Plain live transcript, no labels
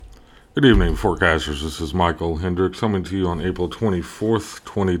Good evening, forecasters. This is Michael Hendricks coming to you on April 24th,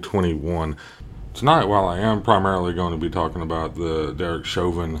 2021. Tonight, while I am primarily going to be talking about the Derek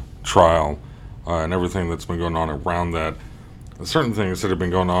Chauvin trial and everything that's been going on around that, certain things that have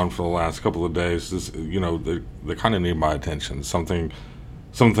been going on for the last couple of days, they kind of need my attention. Some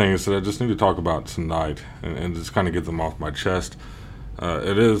things that I just need to talk about tonight and just kind of get them off my chest.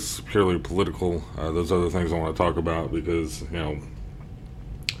 It is purely political. Those other things I want to talk about because,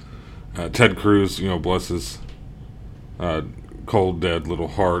 Ted Cruz, bless his cold, dead little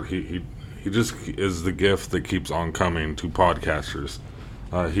heart. He just is the gift that keeps on coming to podcasters.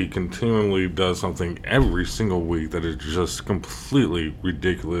 He continually does something every single week that is just completely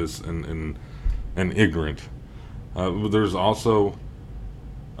ridiculous and ignorant. But there's also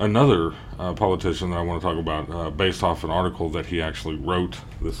another politician that I want to talk about based off an article that he actually wrote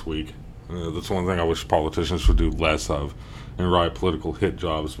this week. That's one thing I wish politicians would do less of and write political hit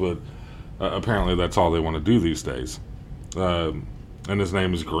jobs, but apparently that's all they want to do these days. And his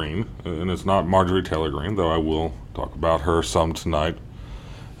name is Green, and it's not Marjorie Taylor Greene, though I will talk about her some tonight.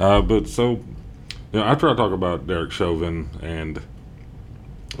 After I talk about Derek Chauvin and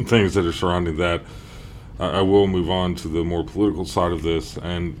things that are surrounding that, I will move on to the more political side of this,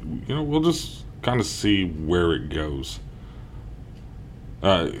 and we'll just kind of see where it goes.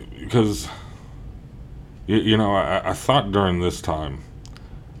 Because I thought during this time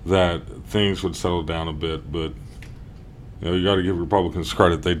that things would settle down a bit, but you got to give Republicans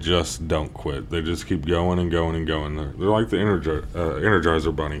credit. They just don't quit. They just keep going and going and going. They're like the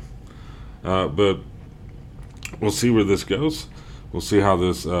Energizer Bunny. But we'll see where this goes. We'll see how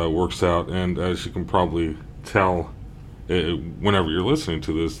this works out. And as you can probably tell, whenever you're listening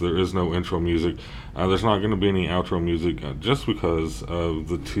to this, there is no intro music. There's not going to be any outro music just because of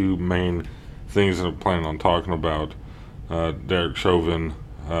the two main things that I'm planning on talking about. Derek Chauvin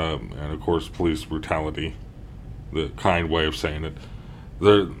and, of course, police brutality. The kind way of saying it.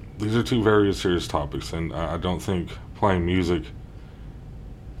 These are two very serious topics, and I don't think playing music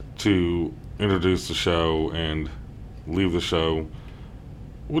to introduce the show and leave the show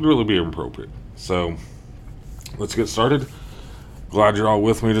would really be appropriate. So, let's get started. Glad you're all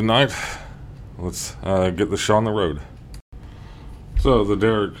with me tonight. Let's get the show on the road. So, the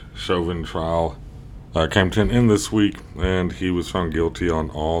Derek Chauvin trial came to an end this week, and he was found guilty on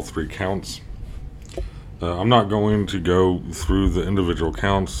all three counts. I'm not going to go through the individual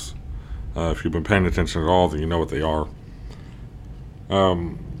counts. If you've been paying attention at all, then you know what they are.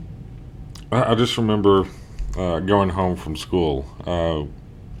 I just remember going home from school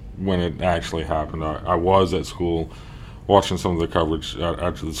when it actually happened. I was at school watching some of the coverage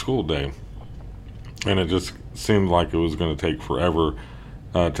after the school day, and it just seemed like it was going to take forever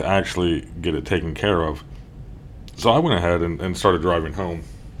to actually get it taken care of. So I went ahead and started driving home.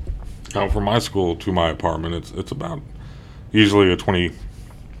 From my school to my apartment, it's about usually a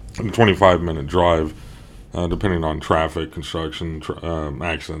 25-minute drive, depending on traffic, construction,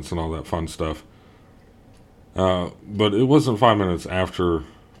 accidents, and all that fun stuff. But it wasn't 5 minutes after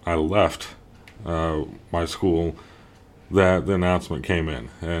I left my school that the announcement came in,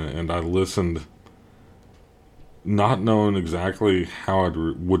 and I listened, not knowing exactly how I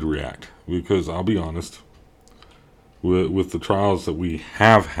would react, because I'll be honest, with the trials that we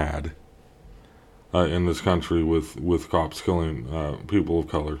have had in this country with cops killing people of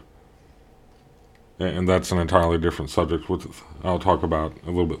color, and that's an entirely different subject, which I'll talk about a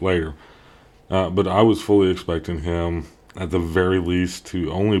little bit later. But I was fully expecting him, at the very least,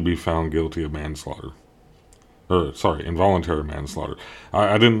 to only be found guilty of involuntary manslaughter.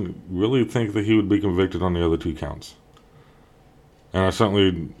 I didn't really think that he would be convicted on the other two counts. And I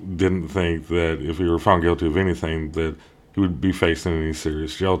certainly didn't think that if he were found guilty of anything, that he would be facing any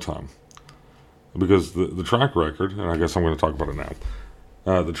serious jail time. Because the track record, and I guess I'm going to talk about it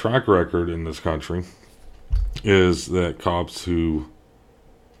now, the track record in this country is that cops who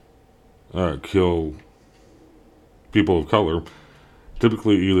kill people of color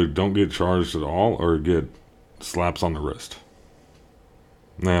typically either don't get charged at all or get slaps on the wrist.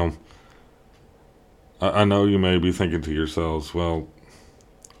 Now, I know you may be thinking to yourselves, well,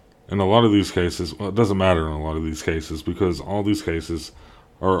 in a lot of these cases, it doesn't matter in a lot of these cases because all these cases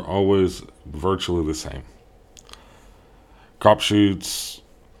are always virtually the same. Cop shoots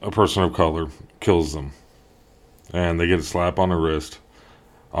a person of color, kills them, and they get a slap on the wrist,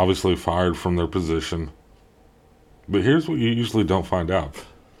 obviously fired from their position. But here's what you usually don't find out.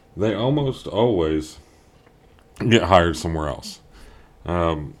 They almost always get hired somewhere else.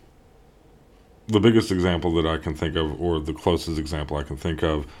 The biggest example that I can think of, or the closest example I can think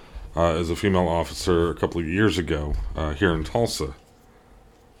of, is a female officer a couple of years ago here in Tulsa.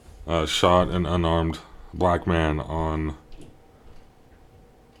 shot an unarmed black man on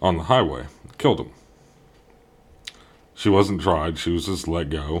the highway, killed him. She wasn't tried. She was just let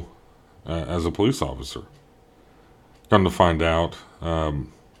go as a police officer. Come to find out,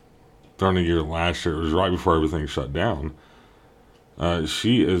 during the year last year, it was right before everything shut down,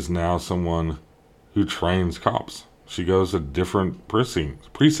 she is now someone who trains cops. She goes to different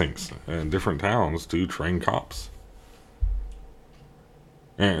precincts and different towns to train cops.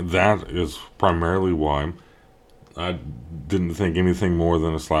 And that is primarily why I didn't think anything more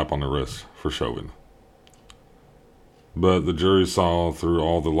than a slap on the wrist for Chauvin. But the jury saw through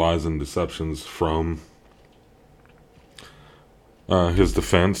all the lies and deceptions from his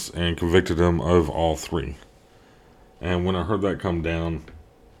defense and convicted him of all three. And when I heard that come down,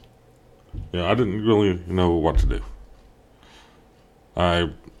 I didn't really know what to do.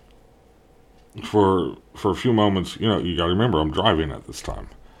 For a few moments, you got to remember, I'm driving at this time.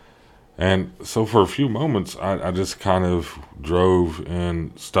 And so for a few moments, I just kind of drove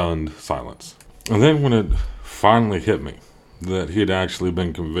in stunned silence. And then when it finally hit me that he had actually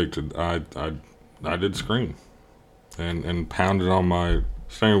been convicted, I did scream and pounded on my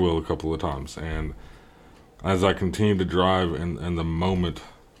steering wheel a couple of times. And as I continued to drive and the moment,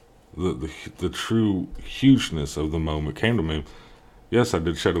 the true hugeness of the moment came to me, yes, I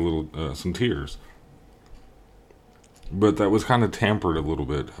did shed some tears. But that was kind of tempered a little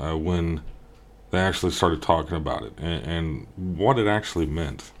bit when they actually started talking about it and what it actually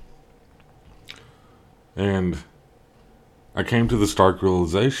meant. And I came to the stark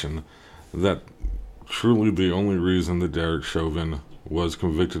realization that truly the only reason that Derek Chauvin was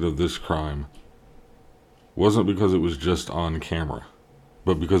convicted of this crime wasn't because it was just on camera,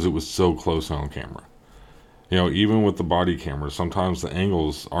 but because it was so close on camera. Even with the body camera, sometimes the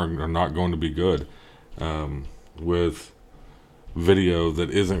angles are not going to be good. With video that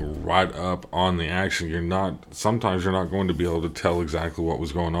isn't right up on the action, sometimes you're not going to be able to tell exactly what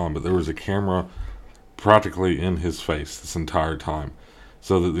was going on, but there was a camera practically in his face this entire time,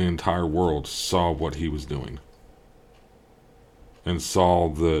 so that the entire world saw what he was doing and saw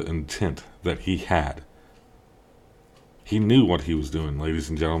the intent that he had. He knew what he was doing, ladies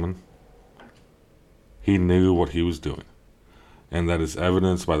and gentlemen. He knew what he was doing. And that is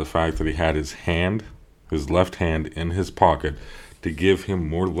evidenced by the fact that he had his left hand in his pocket to give him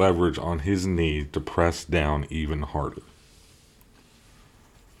more leverage on his knee to press down even harder.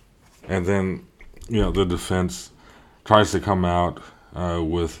 And then, the defense tries to come out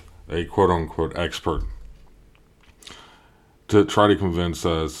with a quote-unquote expert to try to convince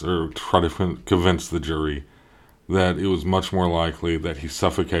us, or try to convince the jury, that it was much more likely that he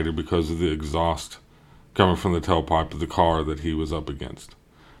suffocated because of the exhaust coming from the tailpipe of the car that he was up against.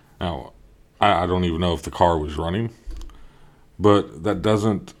 Now, I don't even know if the car was running, but that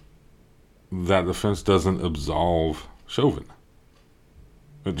defense doesn't absolve Chauvin.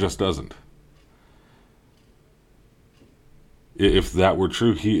 It just doesn't. If that were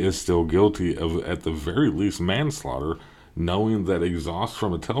true, he is still guilty of, at the very least, manslaughter, knowing that exhaust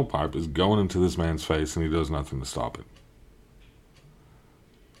from a tailpipe is going into this man's face and he does nothing to stop it.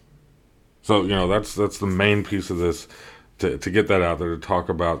 So, that's the main piece of this, to get that out there, to talk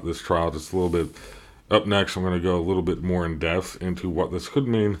about this trial just a little bit. Up next, I'm going to go a little bit more in depth into what this could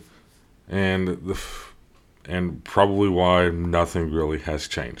mean and probably why nothing really has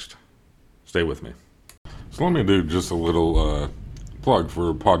changed. Stay with me. So let me do just a little plug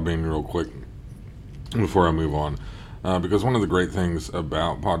for Podbean real quick before I move on. Because one of the great things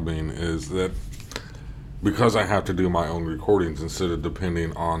about Podbean is that because I have to do my own recordings instead of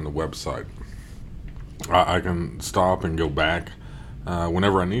depending on the website, I can stop and go back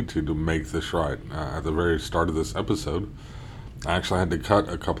whenever I need to make this right. At the very start of this episode, I actually had to cut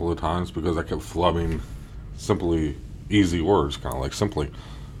a couple of times because I kept flubbing simply easy words, kind of like simply.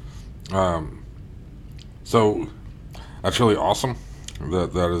 So that's really awesome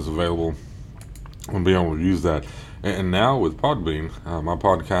that is available and being able to use that. And now with Podbean, my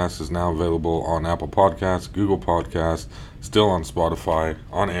podcast is now available on Apple Podcasts, Google Podcasts, still on Spotify,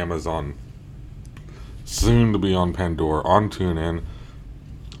 on Amazon, soon to be on Pandora, on TuneIn,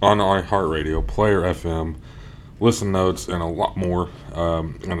 on iHeartRadio, Player FM, Listen Notes, and a lot more.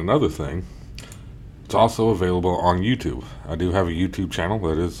 And another thing, it's also available on YouTube. I do have a YouTube channel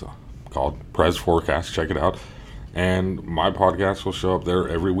that is called Prez Forecast. Check it out. And my podcast will show up there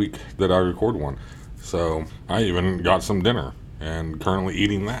every week that I record one. So I even got some dinner and currently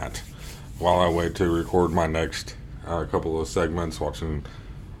eating that while I wait to record my next couple of segments, watching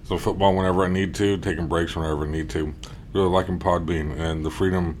some football whenever I need to, taking breaks whenever I need to. Really liking Podbean and the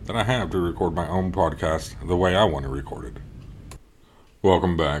freedom that I have to record my own podcast the way I want to record it.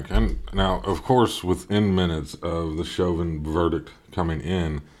 Welcome back. And now, of course, within minutes of the Chauvin verdict coming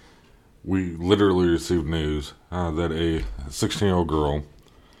in, we literally received news that a 16-year-old girl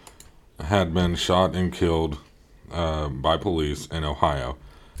had been shot and killed by police in Ohio.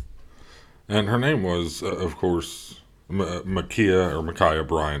 And her name was, of course, Ma'Khia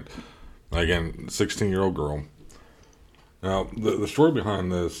Bryant. Again, 16-year-old girl. Now, the story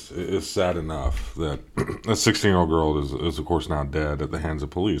behind this is sad enough that a 16-year-old girl is, of course, now dead at the hands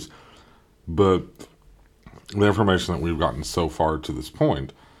of police. But the information that we've gotten so far to this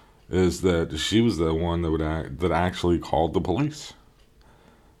point is that she was the one that actually called the police.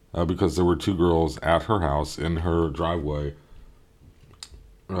 Because there were two girls at her house in her driveway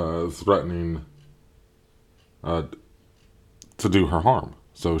threatening to do her harm.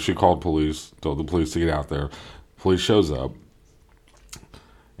 So she called police, told the police to get out there. Police shows up,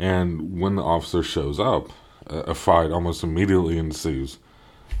 and when the officer shows up, a fight almost immediately ensues.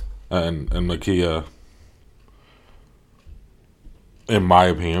 And Ma'Khia, in my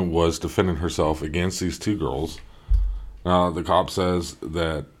opinion, was defending herself against these two girls. The cop says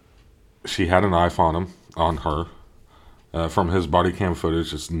that she had a knife on her. From his body cam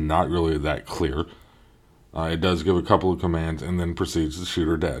footage, it's not really that clear. It does give a couple of commands and then proceeds to shoot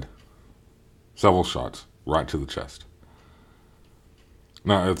her dead. Several shots right to the chest.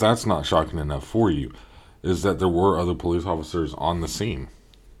 Now, if that's not shocking enough for you, is that there were other police officers on the scene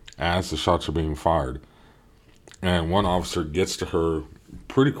as the shots are being fired. And one officer gets to her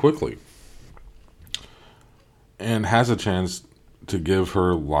pretty quickly and has a chance to give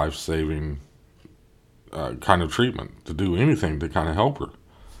her life-saving kind of treatment, to do anything to kind of help her.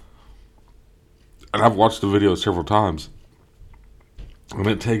 And I've watched the video several times, and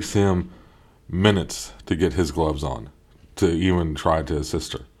it takes him minutes to get his gloves on, to even try to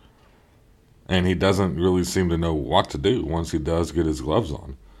assist her. And he doesn't really seem to know what to do once he does get his gloves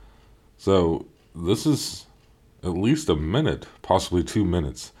on. So this is at least a minute, possibly 2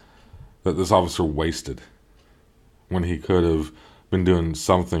 minutes, that this officer wasted when he could have been doing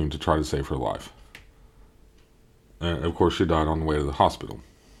something to try to save her life. And of course, she died on the way to the hospital.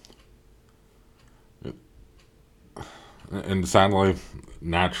 And sadly,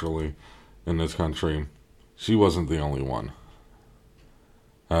 naturally, in this country, she wasn't the only one.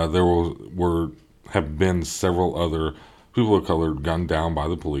 There have been several other people of color gunned down by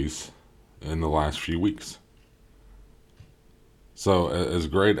the police in the last few weeks. So, as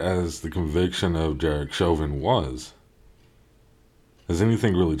great as the conviction of Derek Chauvin was, has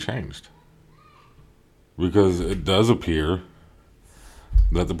anything really changed? Because it does appear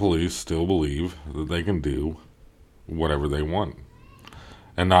that the police still believe that they can do whatever they want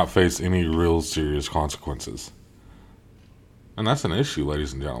and not face any real serious consequences. And that's an issue,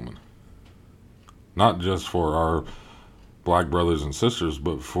 ladies and gentlemen. Not just for our black brothers and sisters,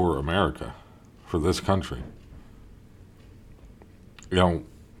 but for America, for this country. You know,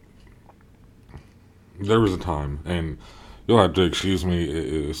 there was a time, and you'll have to excuse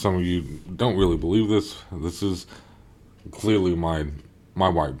me if some of you don't really believe this. This is clearly my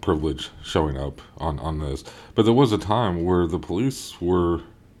white privilege showing up on this. But there was a time where the police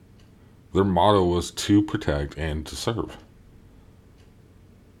their motto was to protect and to serve.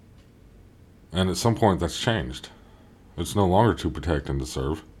 And at some point that's changed. It's no longer to protect and to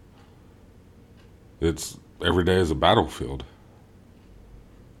serve. It's every day is a battlefield.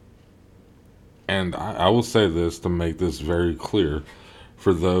 And I will say this to make this very clear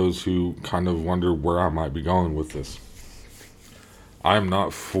for those who kind of wonder where I might be going with this. I am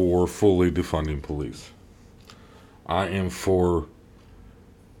not for fully defunding police. I am for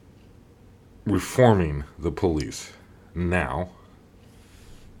reforming the police. Now,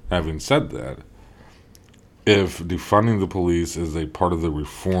 having said that, if defunding the police is a part of the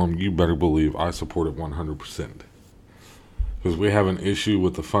reform, you better believe I support it 100%. Because we have an issue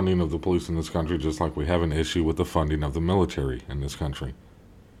with the funding of the police in this country, just like we have an issue with the funding of the military in this country.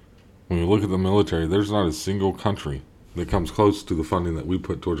 When you look at the military, there's not a single country that comes close to the funding that we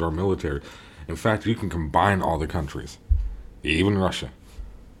put towards our military. In fact, you can combine all the countries, even Russia,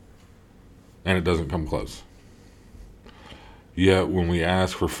 and it doesn't come close. Yet, when we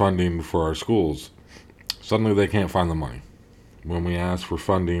ask for funding for our schools, suddenly they can't find the money. When we ask for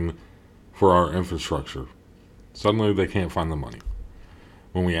funding for our infrastructure, suddenly they can't find the money.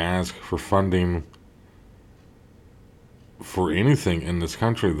 When we ask for funding for anything in this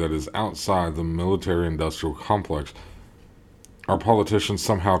country that is outside the military-industrial complex, our politicians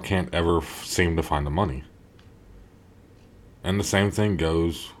somehow can't ever seem to find the money. And the same thing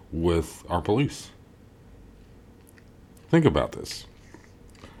goes with our police. Think about this.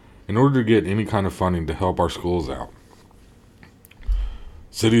 In order to get any kind of funding to help our schools out,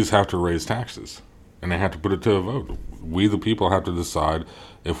 Cities have to raise taxes, and they have to put it to a vote. We, the people, have to decide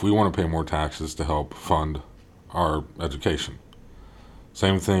if we want to pay more taxes to help fund our education.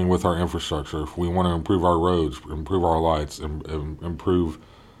 Same thing with our infrastructure. If we want to improve our roads, improve our lights, improve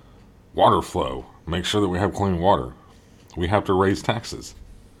water flow, make sure that we have clean water, we have to raise taxes.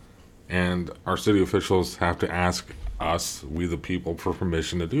 And our city officials have to ask us, we the people, for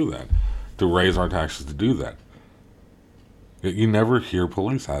permission to do that, to raise our taxes to do that. You never hear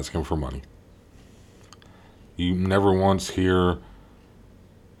police asking for money. You never once hear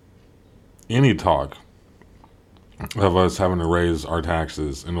any talk of us having to raise our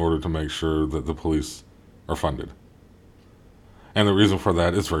taxes in order to make sure that the police are funded. And the reason for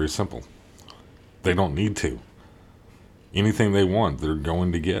that is very simple. They don't need to. Anything they want, they're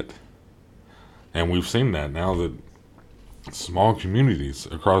going to get. And we've seen that now that small communities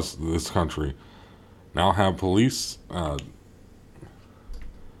across this country now have police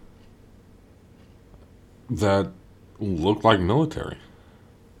that look like military.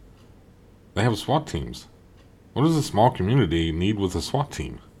 They have SWAT teams. What does a small community need with a SWAT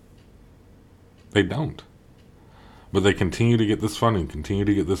team? They don't. But they continue to get this funding,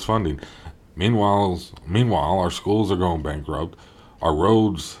 Meanwhile, our schools are going bankrupt. Our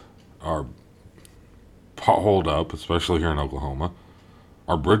roads are potholed up, especially here in Oklahoma.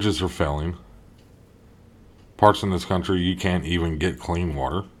 Our bridges are failing. Parts in this country, you can't even get clean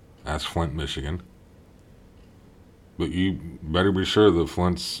water. Ask Flint, Michigan. But you better be sure that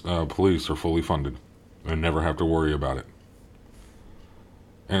Flint's police are fully funded and never have to worry about it.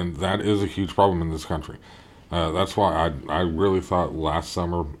 And that is a huge problem in this country. That's why I really thought last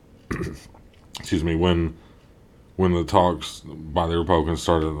summer, excuse me, when the talks by the Republicans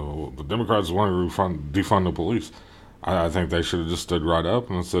started, the Democrats want to defund the police. I think they should have just stood right up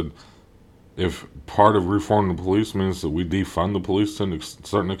and said, if part of reforming the police means that we defund the police to a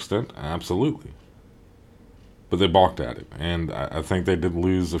certain extent, absolutely. But they balked at it, and I think they did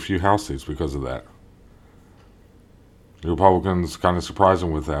lose a few House seats because of that. The Republicans kind of surprised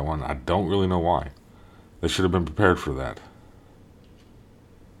them with that one. I don't really know why. They should have been prepared for that.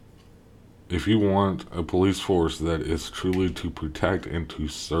 If you want a police force that is truly to protect and to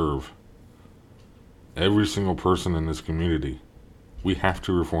serve every single person in this community, we have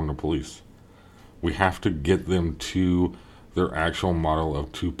to reform the police. We have to get them to their actual model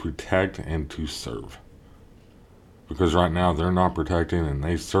of to protect and to serve. Because right now they're not protecting and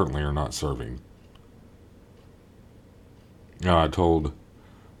they certainly are not serving. I told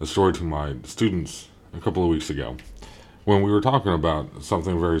a story to my students a couple of weeks ago when we were talking about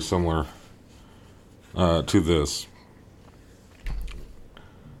something very similar to this.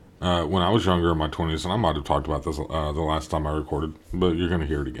 When I was younger in my 20s, and I might have talked about this the last time I recorded, but you're going to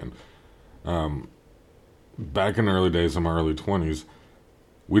hear it again. Back in the early days of my early 20s,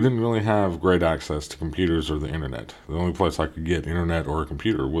 we didn't really have great access to computers or the internet. The only place I could get internet or a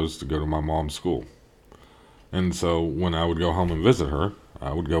computer was to go to my mom's school. And so when I would go home and visit her,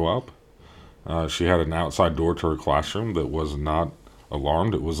 I would go up. She had an outside door to her classroom that was not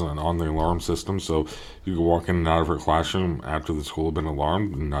alarmed. It wasn't on the alarm system, so you could walk in and out of her classroom after the school had been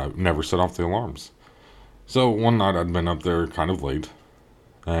alarmed and never set off the alarms. So one night I'd been up there kind of late,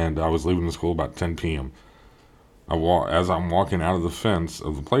 and I was leaving the school about 10 p.m. As I'm walking out of the fence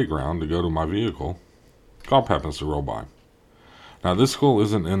of the playground to go to my vehicle, a cop happens to roll by. Now, this school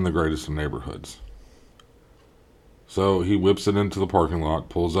isn't in the greatest of neighborhoods. So he whips it into the parking lot,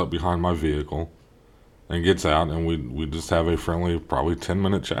 pulls up behind my vehicle, and gets out, and we just have a friendly, probably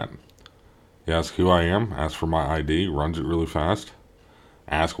 10-minute chat. He asks who I am, asks for my ID, runs it really fast,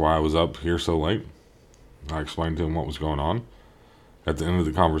 asks why I was up here so late. I explained to him what was going on. At the end of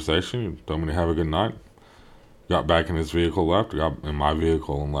the conversation, he told me to have a good night. Got back in his vehicle, left, got in my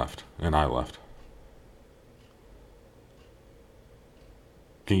vehicle and left, and I left.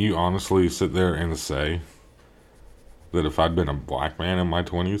 Can you honestly sit there and say that if I'd been a black man in my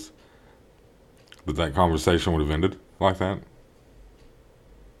 20s, that conversation would have ended like that?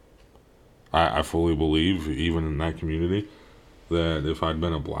 I fully believe, even in that community, that if I'd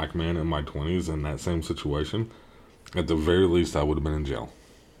been a black man in my 20s in that same situation, at the very least I would have been in jail.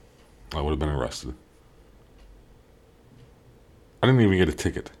 I would have been arrested. I didn't even get a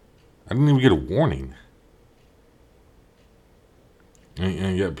ticket. I didn't even get a warning.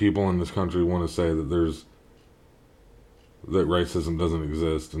 And yet people in this country want to say that that racism doesn't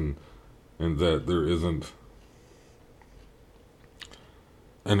exist and that there isn't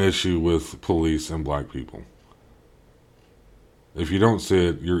an issue with police and black people. If you don't see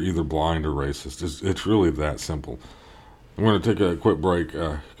it, you're either blind or racist. It's really that simple. I'm going to take a quick break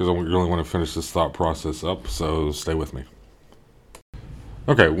because I really want to finish this thought process up, so stay with me.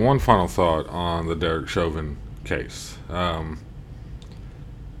 Okay, one final thought on the Derek Chauvin case.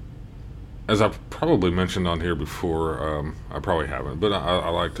 As I've probably mentioned on here before, I probably haven't, but I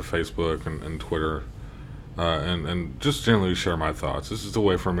like to Facebook and Twitter, and just generally share my thoughts. This is a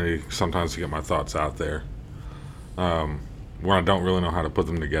way for me sometimes to get my thoughts out there, when I don't really know how to put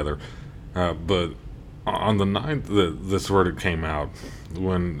them together. But on the night that this verdict came out,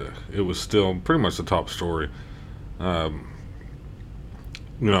 when it was still pretty much the top story, um,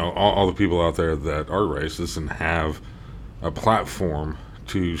 all the people out there that are racist and have a platform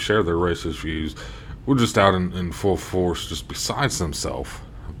to share their racist views were just out in full force, just beside themselves,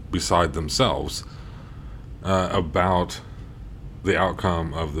 about the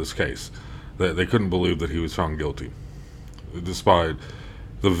outcome of this case. They couldn't believe that he was found guilty, despite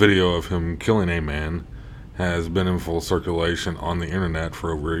the video of him killing a man has been in full circulation on the internet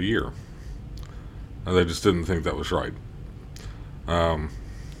for over a year. They just didn't think that was right.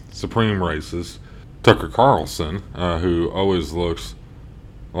 Supreme racist Tucker Carlson, who always looks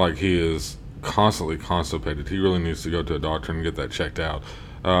like he is constantly constipated. He really needs to go to a doctor and get that checked out.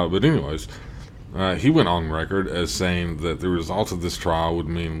 But anyways, he went on record as saying that the results of this trial would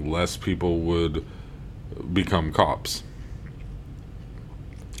mean less people would become cops.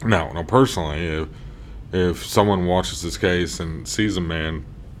 Now personally, if someone watches this case and sees a man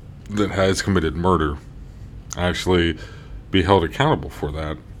that has committed murder actually be held accountable for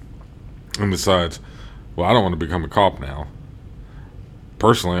that, and decides, well, I don't want to become a cop now.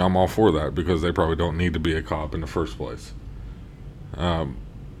 Personally, I'm all for that, because they probably don't need to be a cop in the first place. But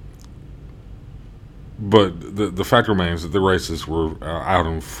the fact remains that the racists were out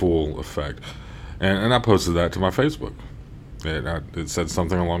in full effect. And I posted that to my Facebook. It said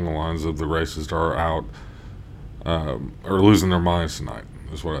something along the lines of the racists are out, or losing their minds tonight,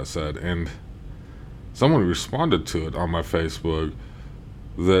 is what I said. And someone responded to it on my Facebook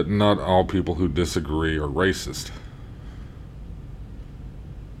that not all people who disagree are racist.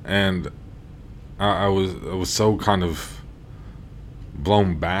 And I was so kind of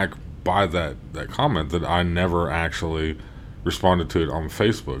blown back by that comment that I never actually responded to it on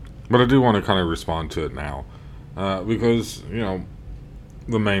Facebook. But I do want to kind of respond to it now, because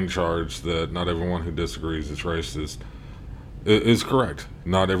the main charge that not everyone who disagrees is racist is correct.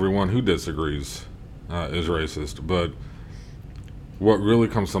 Not everyone who disagrees is racist, but what really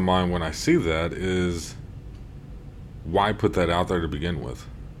comes to mind when I see that is, why put that out there to begin with?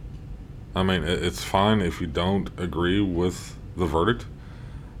 I mean, it's fine if you don't agree with the verdict.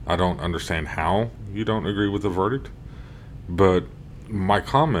 I don't understand how you don't agree with the verdict, but my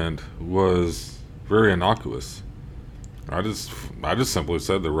comment was very innocuous. I just simply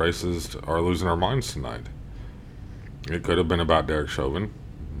said the racists are losing our minds tonight. It could have been about Derek Chauvin.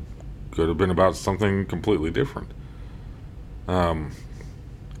 Could have been about something completely different.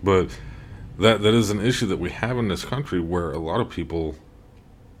 But that is an issue that we have in this country, where a lot of people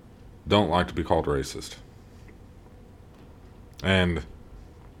don't like to be called racist. And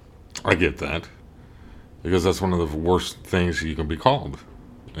I get that, because that's one of the worst things you can be called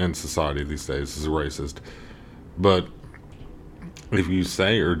in society these days, is a racist. But if you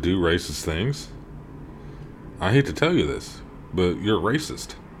say or do racist things, I hate to tell you this, but you're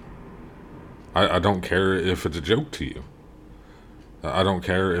racist. I don't care if it's a joke to you. I don't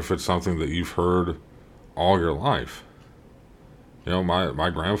care if it's something that you've heard all your life.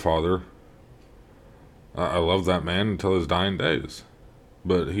 My grandfather, I loved that man until his dying days.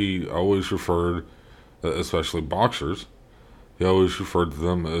 But he always referred, especially boxers, he always referred to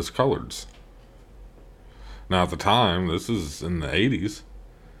them as coloreds. Now, at the time, this is in the 80s,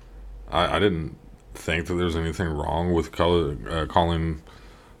 I didn't think that there's anything wrong with calling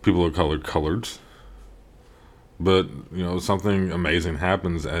people of color coloreds. But, something amazing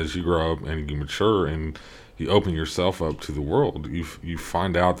happens as you grow up and you mature and you open yourself up to the world. You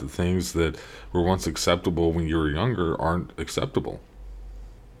find out that things that were once acceptable when you were younger aren't acceptable.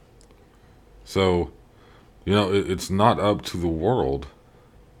 So, it's not up to the world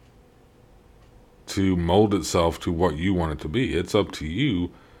to mold itself to what you want it to be. It's up to you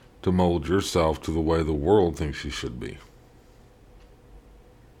to mold yourself to the way the world thinks you should be.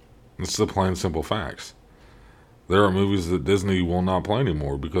 It's the plain, simple facts. There are movies that Disney will not play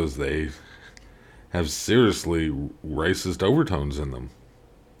anymore because they have seriously racist overtones in them.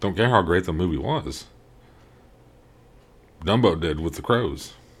 Don't care how great the movie was. Dumbo did with the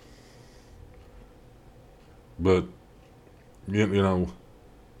Cruz. But,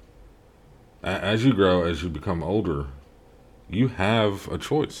 as you grow, as you become older, you have a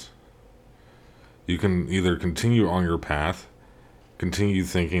choice. You can either continue on your path, continue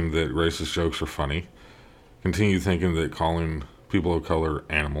thinking that racist jokes are funny, continue thinking that calling people of color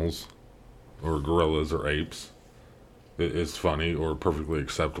animals or gorillas or apes is funny or perfectly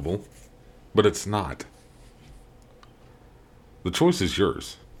acceptable, but it's not. The choice is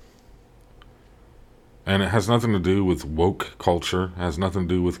yours. And it has nothing to do with woke culture, it has nothing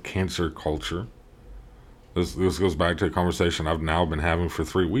to do with cancer culture. This goes back to a conversation I've now been having for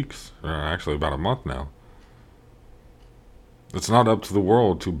 3 weeks, or actually about a month now. It's not up to the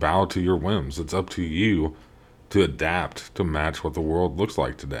world to bow to your whims. It's up to you to adapt to match what the world looks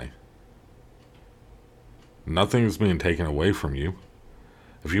like today. Nothing is being taken away from you.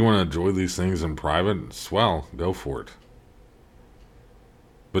 If you want to enjoy these things in private, swell, go for it.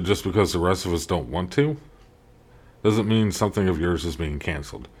 But just because the rest of us don't want to, doesn't mean something of yours is being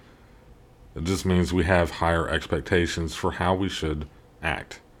canceled. It just means we have higher expectations for how we should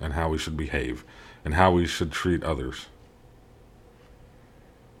act and how we should behave and how we should treat others.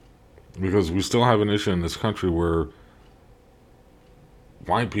 Because we still have an issue in this country where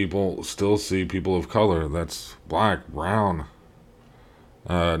white people still see people of color, that's black, brown,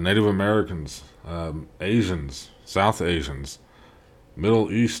 Native Americans, Asians, South Asians,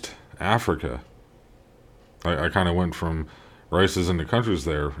 Middle East, Africa. I kind of went from races into countries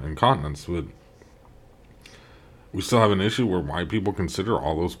there and continents, but we still have an issue where white people consider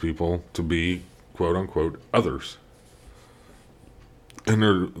all those people to be quote unquote others. And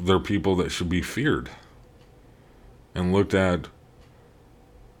they're people that should be feared and looked at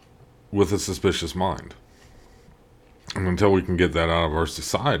with a suspicious mind. And until we can get that out of our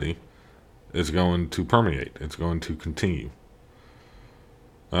society, it's going to permeate. It's going to continue.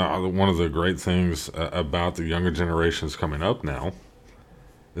 One of the great things about the younger generations coming up now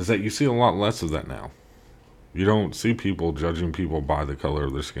is that you see a lot less of that now. You don't see people judging people by the color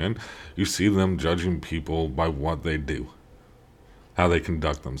of their skin. You see them judging people by what they do, how they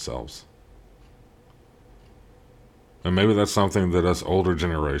conduct themselves. And maybe that's something that us older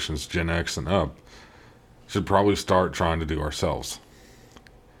generations, Gen X and up, should probably start trying to do ourselves.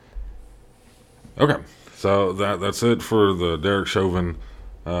 Okay, so that's it for the Derek Chauvin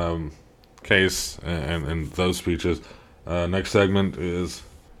case and those speeches. Next segment is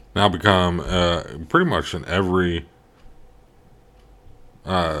now become pretty much in every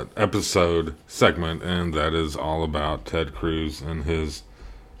episode segment, and that is all about Ted Cruz and his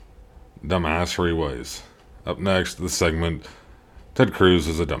dumbassery ways. Up next, the segment, Ted Cruz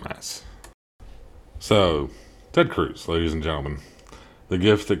is a dumbass. So, Ted Cruz, ladies and gentlemen, the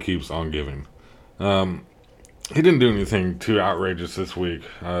gift that keeps on giving. He didn't do anything too outrageous this week,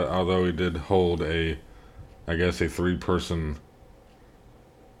 although he did hold a 3-person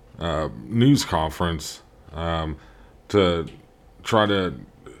news conference to try to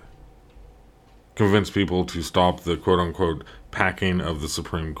convince people to stop the quote-unquote packing of the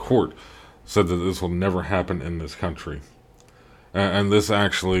Supreme Court. Said that this will never happen in this country. And this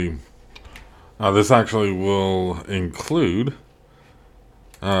actually will include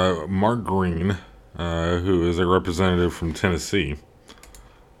Mark Green, who is a representative from Tennessee.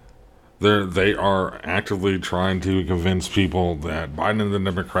 They are actively trying to convince people that Biden and the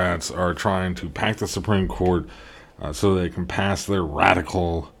Democrats are trying to pack the Supreme Court so they can pass their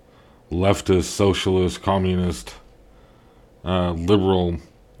radical, leftist, socialist, communist, liberal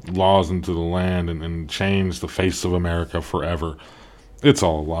laws into the land and change the face of America forever. It's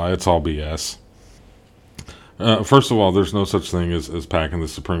all a lie. It's all BS. First of all, there's no such thing as packing the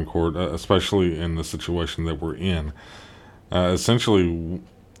Supreme Court, especially in the situation that we're in. Essentially,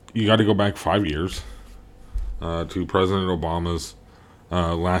 you got to go back 5 years to President Obama's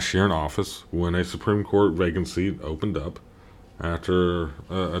last year in office when a Supreme Court vacancy opened up after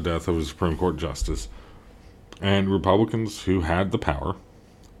a death of a Supreme Court justice. And Republicans who had the power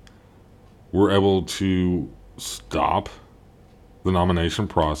were able to stop the nomination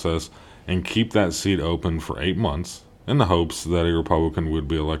process and keep that seat open for 8 months in the hopes that a Republican would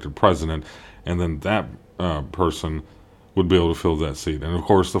be elected president, and then that person would be able to fill that seat. And of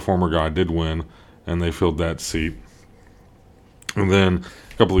course, the former guy did win, and they filled that seat. And then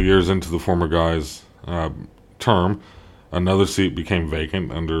a couple of years into the former guy's term, another seat became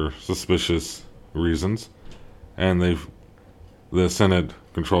vacant under suspicious reasons, and the Senate,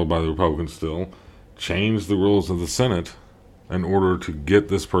 controlled by the Republicans still, changed the rules of the Senate in order to get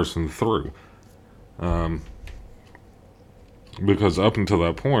this person through. Because up until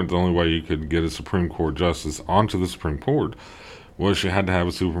that point, the only way you could get a Supreme Court justice onto the Supreme Court was you had to have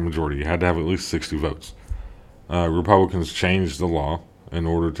a supermajority. You had to have at least 60 votes. Republicans changed the law in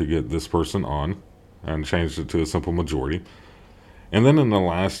order to get this person on and changed it to a simple majority. And then in the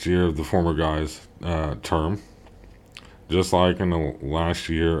last year of the former guy's term, just like in the last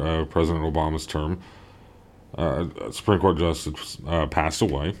year of President Obama's term, a Supreme Court justice passed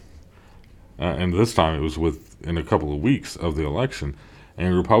away, and this time it was within a couple of weeks of the election,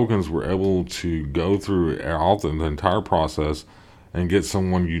 and Republicans were able to go through all the entire process and get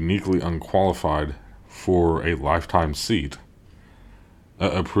someone uniquely unqualified for a lifetime seat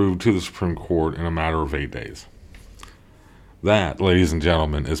approved to the Supreme Court in a matter of 8 days. That, ladies and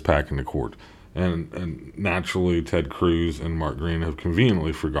gentlemen, is packing the court. And naturally, Ted Cruz and Mark Green have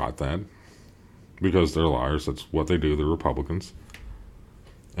conveniently forgot that because they're liars. That's what they do. They're Republicans.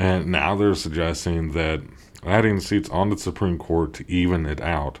 And now they're suggesting that adding seats on the Supreme Court to even it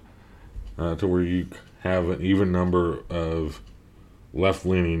out, to where you have an even number of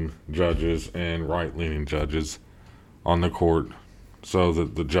left-leaning judges and right-leaning judges on the court so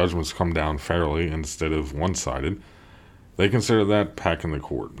that the judgments come down fairly instead of one-sided. They consider that packing the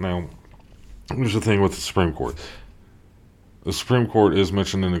court. Now, here's the thing with the Supreme Court. The Supreme Court is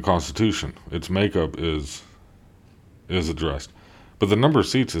mentioned in the Constitution. Its makeup is addressed. But the number of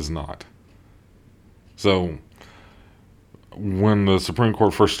seats is not. So, when the Supreme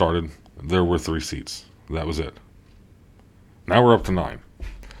Court first started, there were 3 seats. That was it. Now we're up to 9.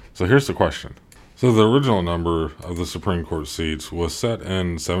 So here's the question. So the original number of the Supreme Court seats was set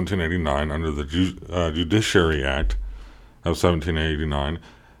in 1789 under the Judiciary Act of 1789,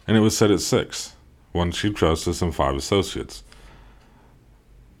 and it was set at 6, 1 Chief Justice and 5 associates.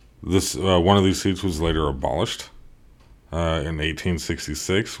 This one of these seats was later abolished in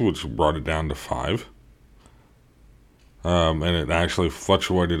 1866, which brought it down to 5. And it actually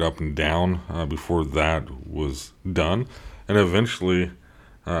fluctuated up and down before that was done. And eventually,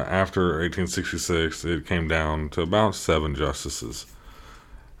 after 1866, it came down to about 7 justices.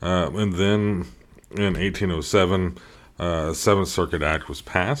 And then in 1807, Seventh Circuit Act was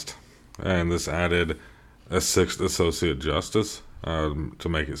passed, and this added a 6th associate justice to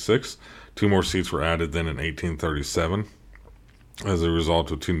make it 6. 2 more seats were added then in 1837 as a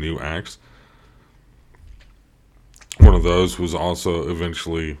result of 2 new acts. One of those was also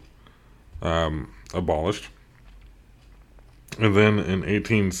eventually abolished. And then in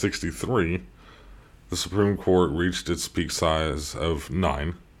 1863, the Supreme Court reached its peak size of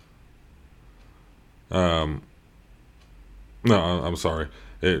 9. No, I'm sorry.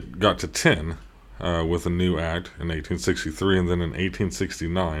 It got to 10 with a new act in 1863, and then in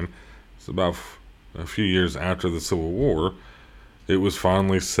 1869, it's about a few years after the Civil War, it was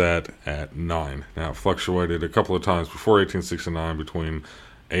finally set at 9. Now, it fluctuated a couple of times before 1869 between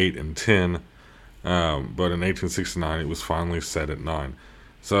 8 and 10, but in 1869, it was finally set at 9.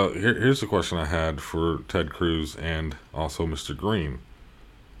 So here's the question I had for Ted Cruz and also Mr. Green.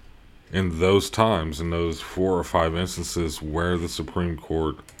 In those times, in those 4 or 5 instances where the Supreme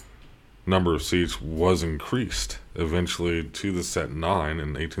Court number of seats was increased eventually to the set 9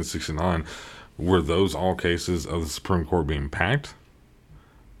 in 1869, were those all cases of the Supreme Court being packed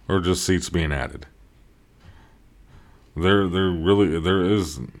or just seats being added? There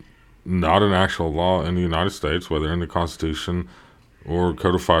is not an actual law in the United States, whether in the Constitution or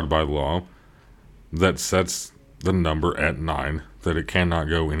codified by law, that sets the number at 9, that it cannot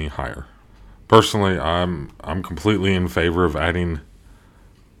go any higher. Personally, I'm completely in favor of adding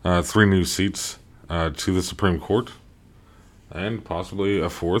 3 new seats to the Supreme Court, and possibly a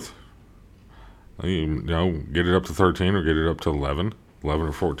 4th. You know, get it up to 13 or get it up to 11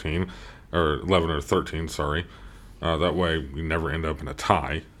 or 14, or 11 or 13, sorry. That way you never end up in a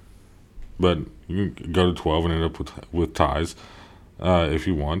tie. But you can go to 12 and end up with ties if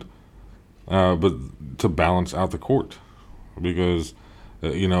you want. But to balance out the court. Because,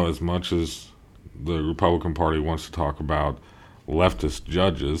 as much as the Republican Party wants to talk about leftist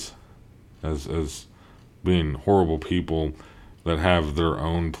judges as being horrible people that have their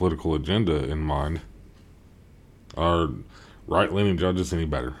own political agenda in mind, are right-leaning judges any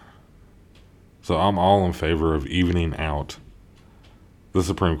better? So I'm all in favor of evening out the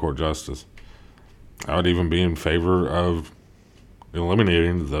Supreme Court justice. I would even be in favor of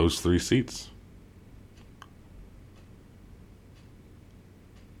eliminating those 3 seats.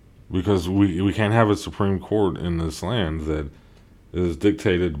 Because we can't have a Supreme Court in this land that is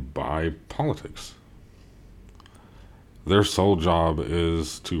dictated by politics. Their sole job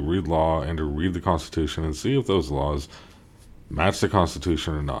is to read law and to read the Constitution and see if those laws match the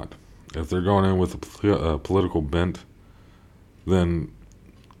Constitution or not. If they're going in with a political bent, then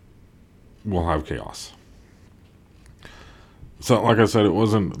we'll have chaos. So, like I said, it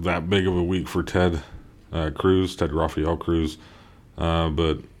wasn't that big of a week for Ted Raphael Cruz,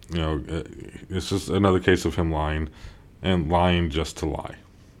 but it's just another case of him lying, and lying just to lie.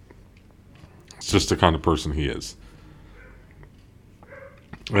 It's just the kind of person he is.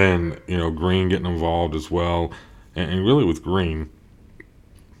 And, Green getting involved as well. And really with Green,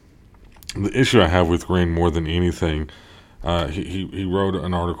 the issue I have with Green more than anything, he wrote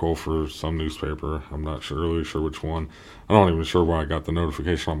an article for some newspaper. I'm not really sure which one. I'm not even sure why I got the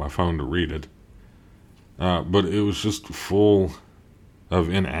notification on my phone to read it. But it was just full of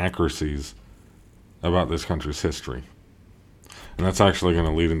inaccuracies about this country's history. And that's actually going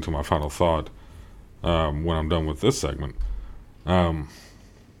to lead into my final thought when I'm done with this segment.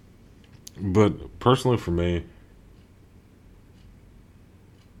 But personally for me,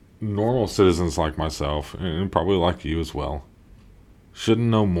 normal citizens like myself, and probably like you as well, shouldn't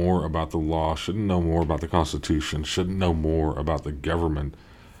know more about the law, shouldn't know more about the Constitution, shouldn't know more about the government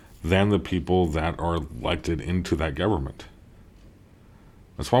than the people that are elected into that government.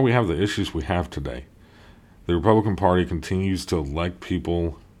 That's why we have the issues we have today. The Republican Party continues to elect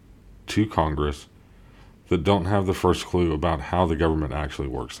people to Congress that don't have the first clue about how the government actually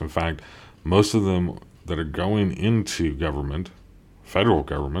works. In fact, most of them that are going into government, federal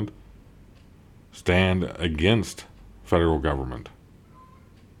government, stand against federal government.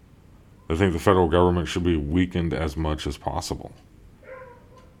 They think the federal government should be weakened as much as possible.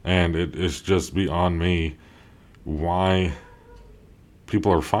 And it is just beyond me why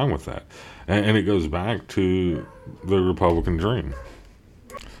people are fine with that. And it goes back to the Republican dream.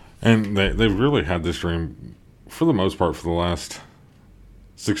 And they've really had this dream, for the most part, for the last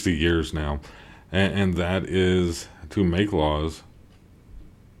 60 years now. And that is to make laws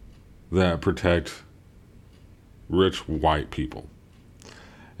that protect rich white people.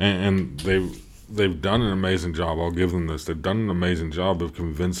 And they've done an amazing job. I'll give them this. They've done an amazing job of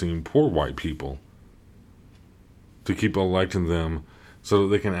convincing poor white people to keep electing them so that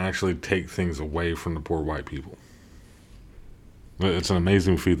they can actually take things away from the poor white people. It's an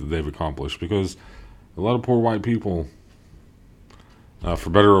amazing feat that they've accomplished, because a lot of poor white people, for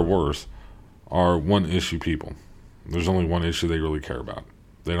better or worse, are one-issue people. There's only one issue they really care about.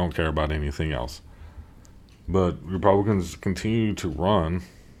 They don't care about anything else. But Republicans continue to run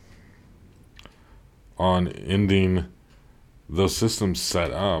on ending those systems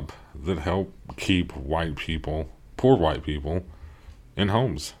set up that help keep white people, poor white people, in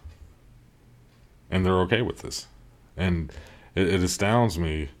homes. And they're okay with this. And it astounds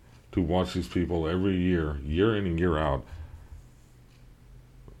me to watch these people every year, year in and year out,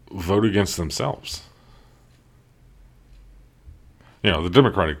 vote against themselves. The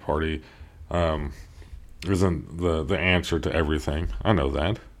Democratic Party isn't the answer to everything. I know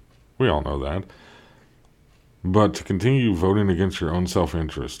that. We all know that. But to continue voting against your own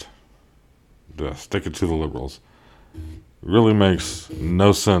self-interest, to stick it to the liberals, really makes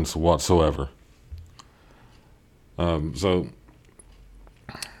no sense whatsoever. So,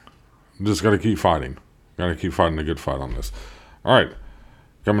 just got to keep fighting. Got to keep fighting a good fight on this. All right.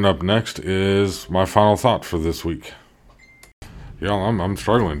 Coming up next is my final thought for this week. Y'all, I'm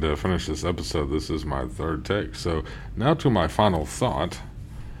struggling to finish this episode. This is my third take. So, now to my final thought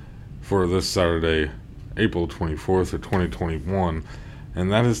for this Saturday, April 24th of 2021,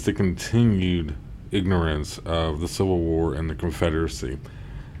 and that is the continued ignorance of the Civil War and the Confederacy.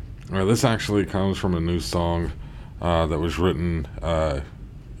 This actually comes from a new song that was written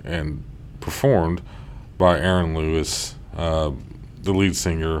and performed by Aaron Lewis, the lead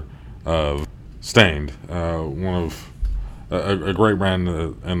singer of Stained, one of a great band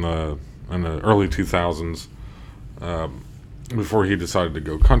in the early 2000s, before he decided to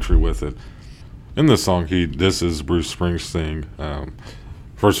go country with it. In this song, he disses Bruce Springsteen.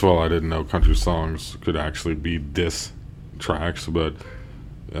 First of all, I didn't know country songs could actually be diss tracks, but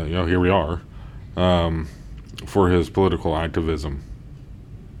here we are, for his political activism.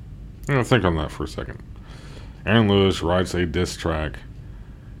 Think on that for a second. Aaron Lewis writes a diss track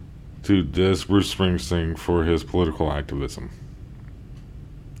to diss Bruce Springsteen for his political activism.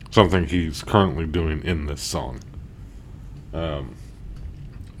 Something he's currently doing in this song.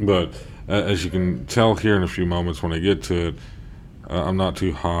 But as you can tell here in a few moments when I get to it, I'm not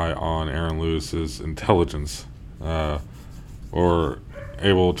too high on Aaron Lewis's intelligence, or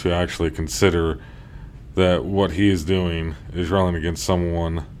able to actually consider that what he is doing is railing against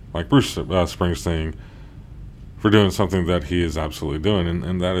someone like Bruce Springsteen for doing something that he is absolutely doing,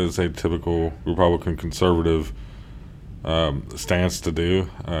 and that is a typical Republican conservative stance to do.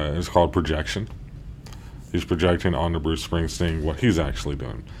 It's called projection. He's projecting onto Bruce Springsteen what he's actually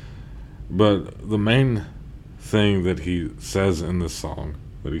doing. But the main thing that he says in this song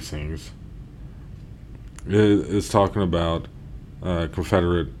that he sings is talking about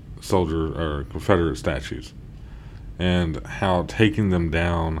Confederate soldier or Confederate statues, and how taking them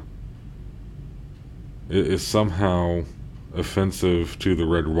down is somehow offensive to the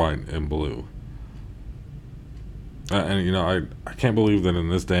red, white, and blue. I can't believe that in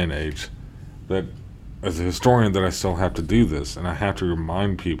this day and age, that as a historian, that I still have to do this, and I have to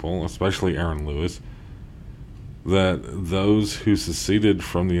remind people, especially Aaron Lewis, that those who seceded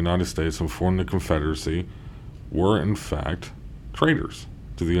from the United States and formed the Confederacy were in fact traitors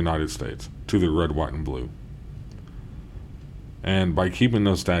to the United States, to the red, white, and blue. And by keeping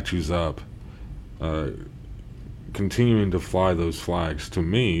those statues up, continuing to fly those flags, to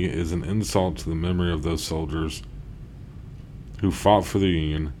me, is an insult to the memory of those soldiers who fought for the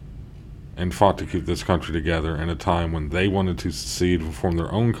Union and fought to keep this country together in a time when they wanted to secede and form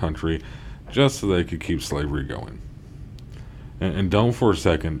their own country just so they could keep slavery going. And don't for a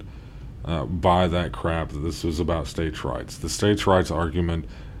second buy that crap that this was about states' rights. The states' rights argument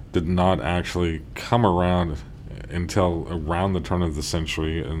did not actually come around until around the turn of the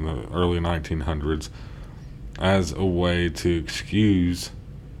century in the early 1900s as a way to excuse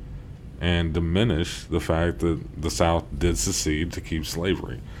and diminish the fact that the South did secede to keep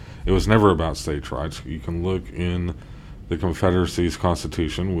slavery. It was never about states' rights. You can look in the Confederacy's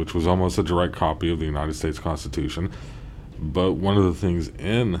Constitution, which was almost a direct copy of the United States Constitution, but one of the things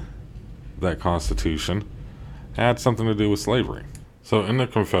in that Constitution had something to do with slavery. So in the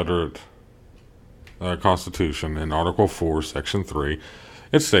Confederate Constitution, in Article 4, Section 3,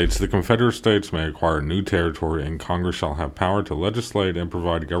 it states, "The Confederate States may acquire new territory, and Congress shall have power to legislate and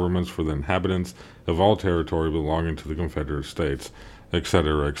provide governments for the inhabitants of all territory belonging to the Confederate States,"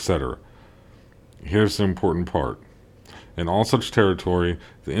 etc., etc. Here's the important part. In all such territory,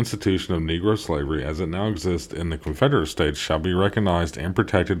 the institution of Negro slavery as it now exists in the Confederate States shall be recognized and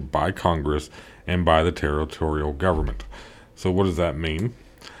protected by Congress and by the territorial government. So what does that mean?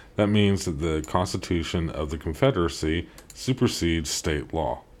 That means that the Constitution of the Confederacy supersedes state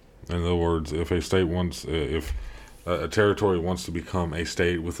law. In other words, if a territory wants to become a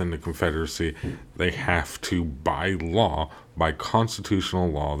state within the Confederacy, they have to, by law, by constitutional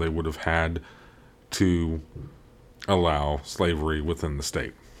law, they would have had to allow slavery within the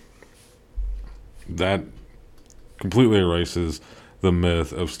state. That completely erases the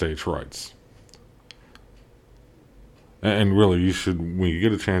myth of states' rights. And really, when you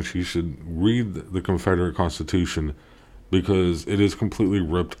get a chance, you should read the Confederate Constitution, because it is completely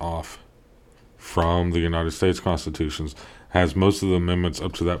ripped off from the United States Constitutions. Has most of the amendments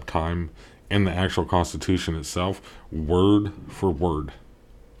up to that time in the actual Constitution itself, word for word.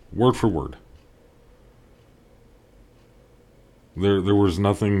 Word for word. There was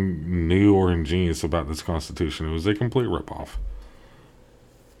nothing new or ingenious about this Constitution. It was a complete ripoff.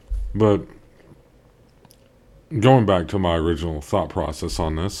 But going back to my original thought process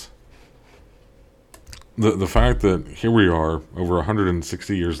on this, the fact that here we are, over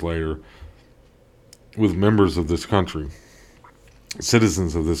 160 years later, with members of this country,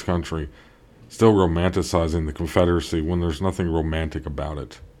 citizens of this country, still romanticizing the Confederacy when there's nothing romantic about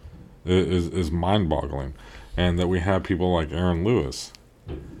it, is mind-boggling. And that we have people like Aaron Lewis,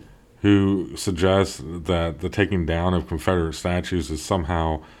 who suggest that the taking down of Confederate statues is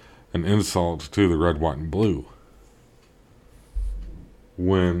somehow an insult to the red, white, and blue,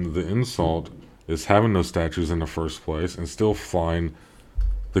 when the insult is having those statues in the first place and still flying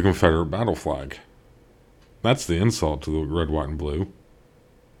the Confederate battle flag. That's the insult to the red, white, and blue.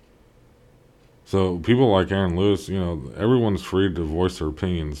 So people like Aaron Lewis, everyone's free to voice their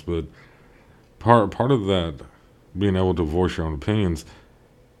opinions, but part of that, being able to voice your own opinions,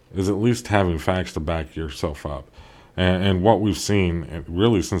 is at least having facts to back yourself up. And what we've seen,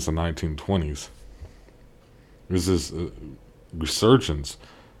 really since the 1920s, is this resurgence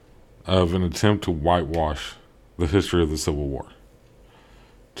of an attempt to whitewash the history of the Civil War,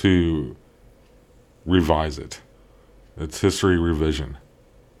 to revise it. It's history revision.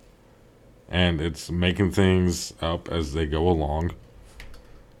 And it's making things up as they go along.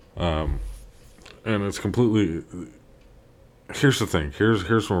 And it's completely... Here's the thing.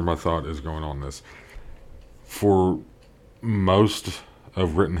 Here's where my thought is going on this. For most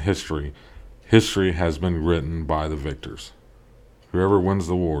of written history, history has been written by the victors. Whoever wins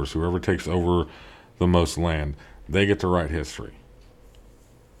the wars, whoever takes over the most land, they get to write history.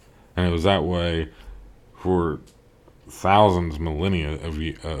 And it was that way for thousands, millennia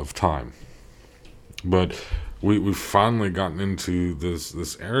of time. But we've finally gotten into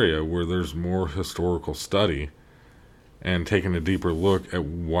this area where there's more historical study and taking a deeper look at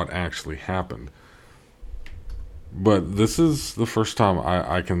what actually happened. But this is the first time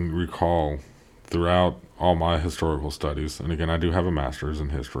I can recall throughout all my historical studies, and again, I do have a master's in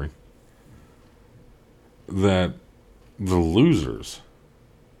history, that the losers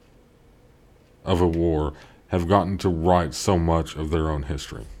of a war have gotten to write so much of their own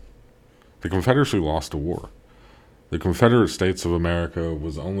history. The Confederacy lost a war. The Confederate States of America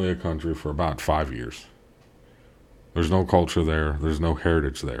was only a country for about 5 years. There's no culture there. There's no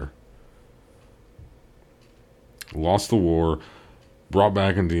heritage there. Lost the war, brought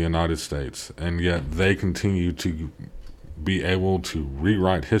back into the United States, and yet they continue to be able to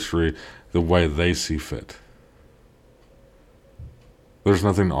rewrite history the way they see fit. There's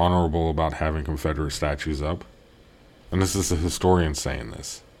nothing honorable about having Confederate statues up. And this is a historian saying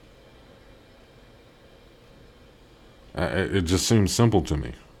this. It just seems simple to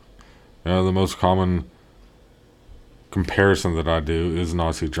me. The most common comparison that I do is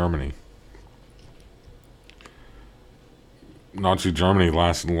Nazi Germany. Nazi Germany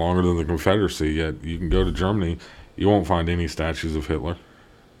lasted longer than the Confederacy, yet you can go to Germany, you won't find any statues of Hitler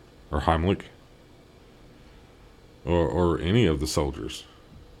or Heimlich or any of the soldiers,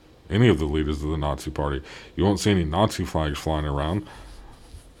 any of the leaders of the Nazi Party. You won't see any Nazi flags flying around.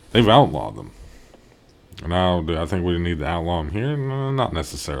 They've outlawed them. Now, do I think we need to outlaw them here? No, not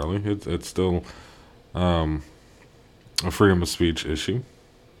necessarily. It's still a freedom of speech issue.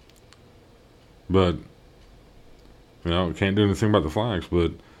 But, we can't do anything about the flags,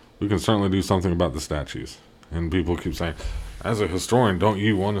 but we can certainly do something about the statues. And people keep saying, as a historian, don't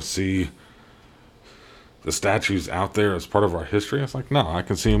you want to see the statues out there as part of our history? It's like, no, I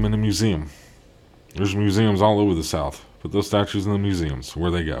can see them in a museum. There's museums all over the South. Put those statues in the museums, where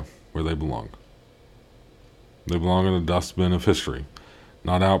they go, where they belong. They belong in the dustbin of history,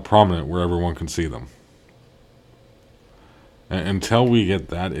 not out prominent where everyone can see them. And until we get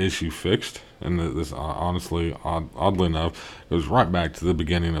that issue fixed, and this honestly, oddly enough, goes right back to the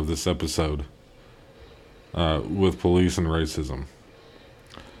beginning of this episode with police and racism.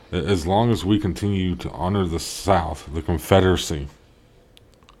 As long as we continue to honor the South, the Confederacy,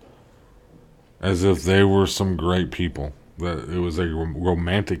 as if they were some great people, that it was a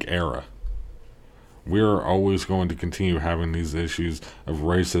romantic era, we are always going to continue having these issues of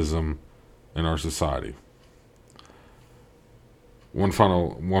racism in our society. One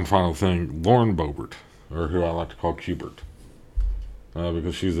final thing, Lauren Boebert, or who I like to call Qbert,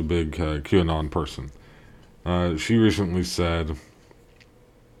 because she's a big QAnon person. She recently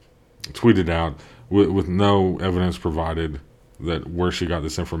tweeted out, with no evidence provided that where she got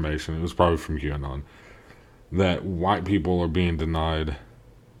this information, it was probably from QAnon, that white people are being denied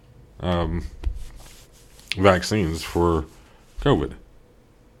vaccines for COVID.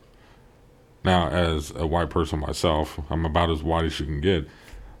 Now, as a white person myself, I'm about as white as you can get.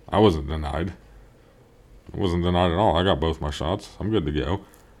 I wasn't denied. I wasn't denied at all. I got both my shots. I'm good to go.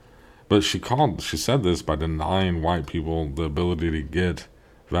 But she said this by denying white people the ability to get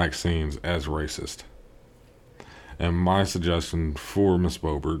vaccines as racist. And my suggestion for Miss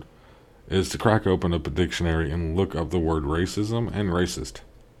Boebert is to crack open up a dictionary and look up the word racism and racist.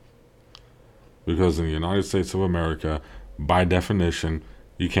 Because in the United States of America, by definition,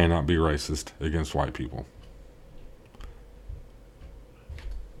 you cannot be racist against white people.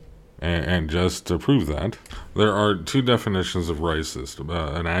 And just to prove that, there are two definitions of racist,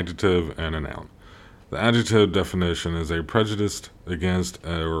 an adjective and a noun. The adjective definition is a prejudice against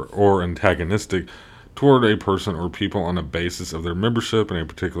or antagonistic toward a person or people on a basis of their membership in a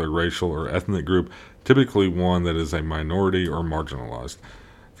particular racial or ethnic group, typically one that is a minority or marginalized.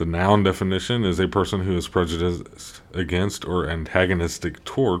 The noun definition is a person who is prejudiced against or antagonistic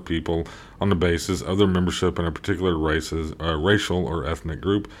toward people on the basis of their membership in a particular racial or ethnic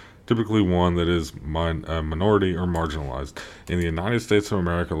group, typically one that is a minority or marginalized. In the United States of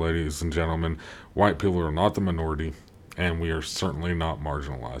America, ladies and gentlemen, white people are not the minority, and we are certainly not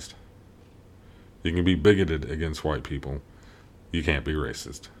marginalized. You can be bigoted against white people. You can't be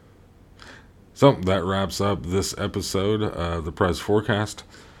racist. So that wraps up this episode of the Prez Forecast.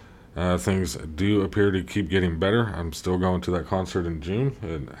 Things do appear to keep getting better. I'm still going to that concert in June.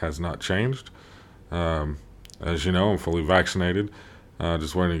 It has not changed. As you know, I'm fully vaccinated.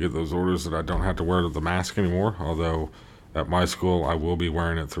 Just waiting to get those orders that I don't have to wear the mask anymore. Although at my school, I will be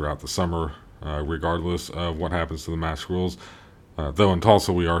wearing it throughout the summer, regardless of what happens to the mask rules. Though in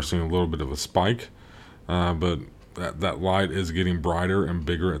Tulsa, we are seeing a little bit of a spike. But that light is getting brighter and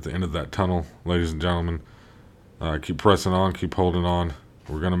bigger at the end of that tunnel, ladies and gentlemen. Keep pressing on, keep holding on.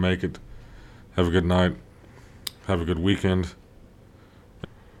 We're going to make it. Have a good night. Have a good weekend.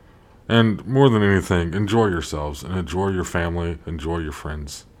 And more than anything, enjoy yourselves and enjoy your family, enjoy your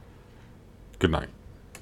friends. Good night.